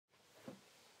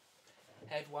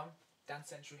Hey everyone, Dan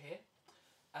Central here,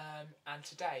 and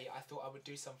today I thought I would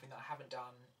do something that I haven't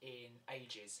done in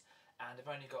ages, and I've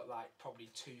only got like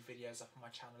probably 2 videos up on my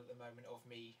channel at the moment of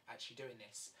me actually doing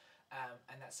this,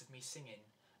 and that's of me singing.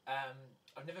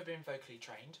 I've never been vocally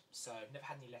trained, so I've never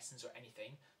had any lessons or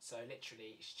anything, so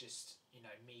literally it's just, you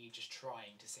know, me just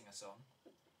trying to sing a song.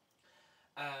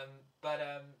 But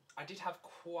I did have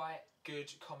quite good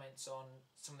comments on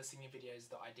some of the singing videos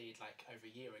that I did like over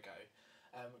a year ago,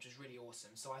 which was really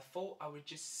awesome. So I thought I would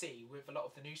just see with a lot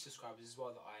of the new subscribers as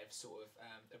well that I've sort of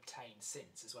obtained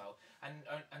since as well,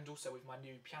 and also with my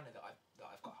new piano that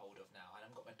I've got hold of now, and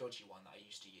I've got my dodgy one that I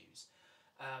used to use.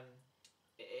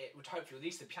 It would hopefully, at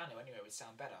least the piano anyway, would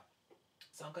sound better.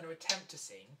 So I'm going to attempt to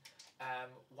sing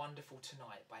 "Wonderful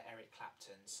Tonight" by Eric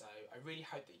Clapton. So I really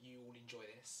hope that you all enjoy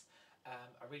this.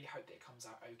 I really hope that it comes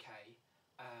out okay.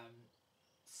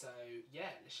 So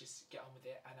yeah, let's just get on with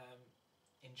it and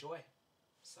enjoy.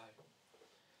 So,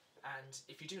 and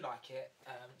if you do like it,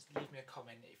 leave me a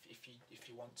comment if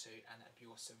you want to, and that'd be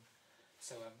awesome.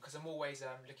 So because I'm always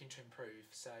looking to improve.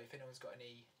 So if anyone's got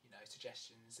any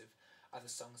suggestions of other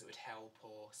songs that would help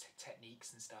or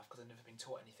techniques and stuff, because I've never been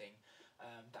taught anything,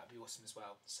 that'd be awesome as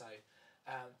well. So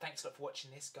thanks a lot for watching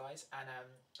this, guys, and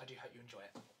I do hope you enjoy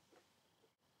it.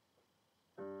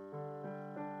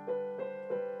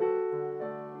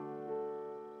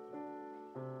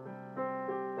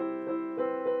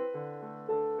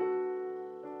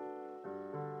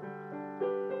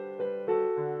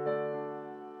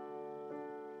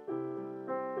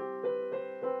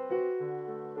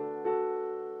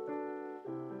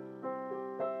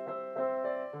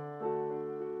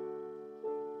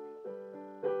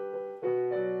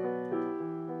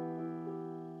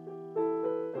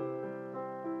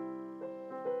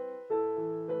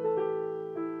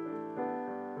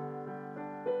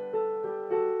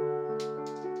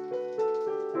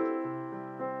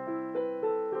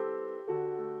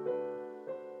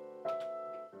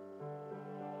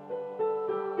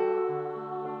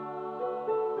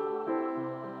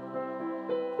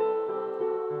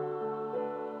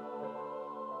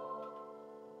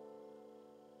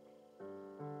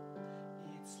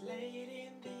 Late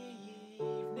in the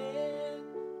evening,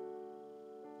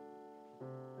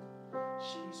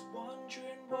 she's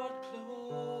wondering what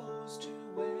clothes to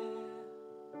wear.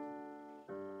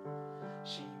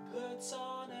 She puts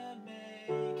on her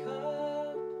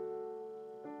makeup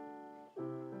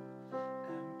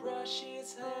and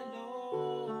brushes her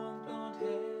long blonde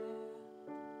hair,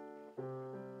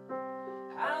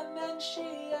 and then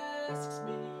she asks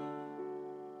me,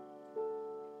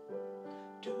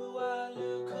 do I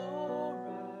look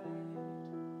alright?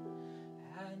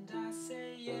 And I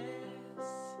say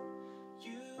yes,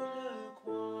 you look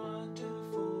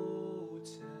wonderful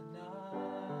tonight.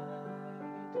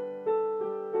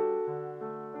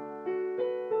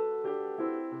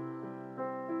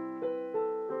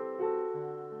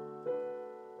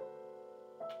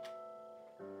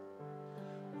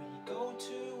 We go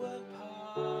to a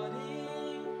party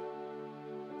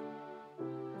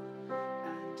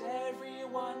and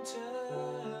everyone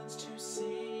turns to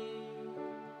see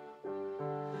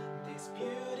this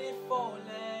beautiful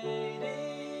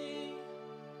lady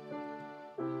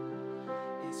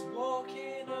is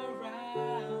walking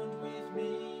around with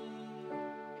me,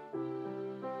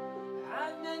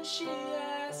 and then she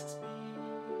asks me,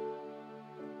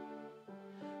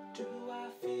 do I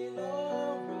feel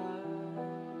alright?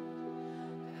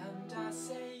 And I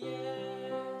say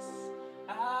yes,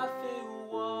 I feel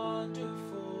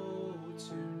wonderful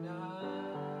tonight.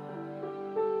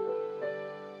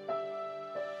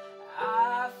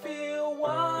 I feel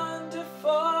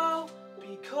wonderful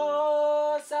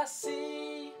because I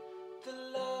see the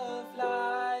love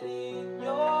light in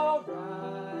your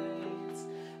eyes,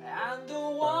 and the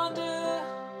wonder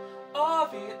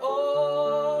of it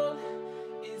all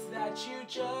is that you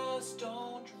just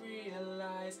don't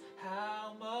realize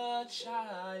how much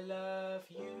I love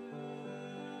you.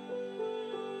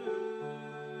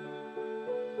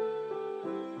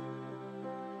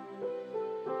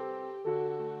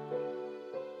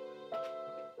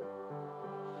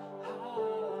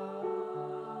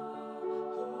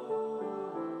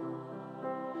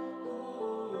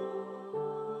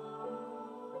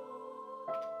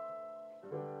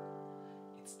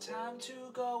 It's time to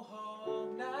go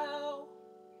home now,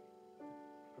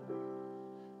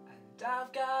 and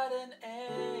I've got an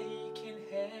aching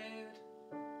head.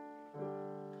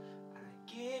 I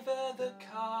give her the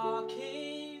car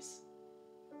keys,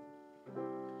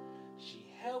 she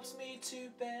helps me to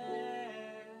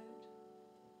bed,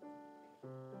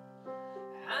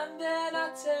 and then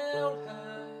I tell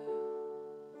her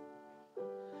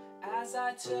As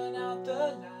I turn out the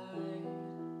light,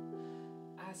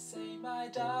 I say, my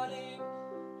darling,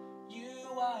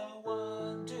 you are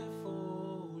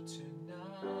wonderful tonight.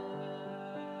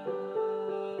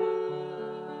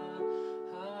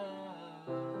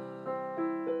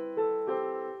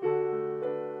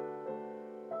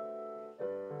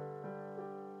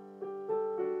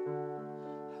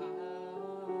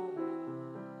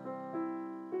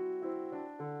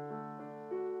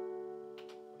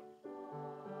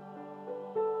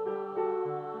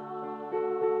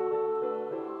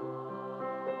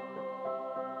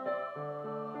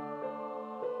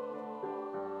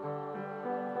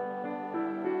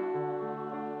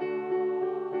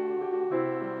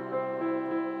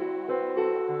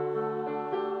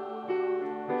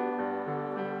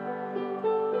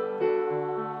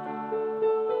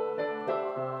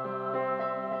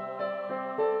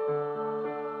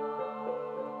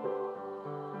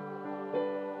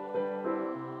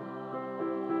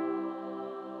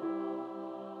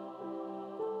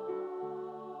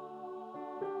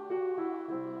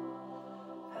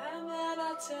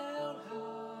 Tell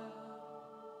her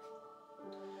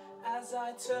as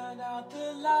I turn out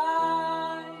the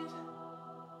light,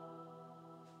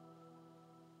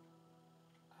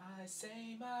 I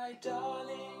say, my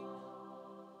darling,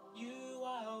 you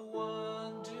are one.